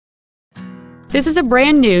This is a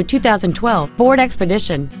brand new 2012 Ford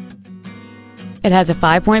Expedition. It has a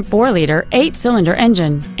 5.4-liter 8-cylinder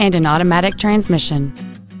engine and an automatic transmission.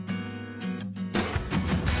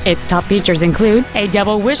 Its top features include a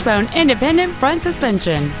double wishbone independent front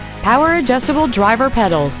suspension, power adjustable driver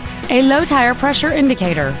pedals, a low tire pressure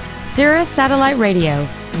indicator, Sirius satellite radio,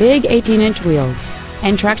 big 18-inch wheels,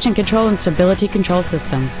 and traction control and stability control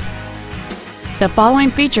systems. The following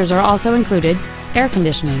features are also included: air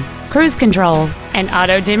conditioning, cruise control, an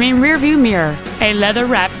auto-dimming rearview mirror, a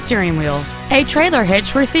leather-wrapped steering wheel, a trailer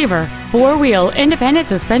hitch receiver, 4-wheel independent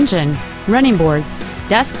suspension, running boards,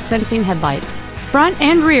 dusk-sensing headlights, front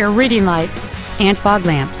and rear reading lights, and fog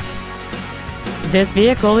lamps. This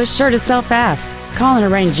vehicle is sure to sell fast. Call and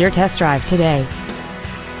arrange your test drive today.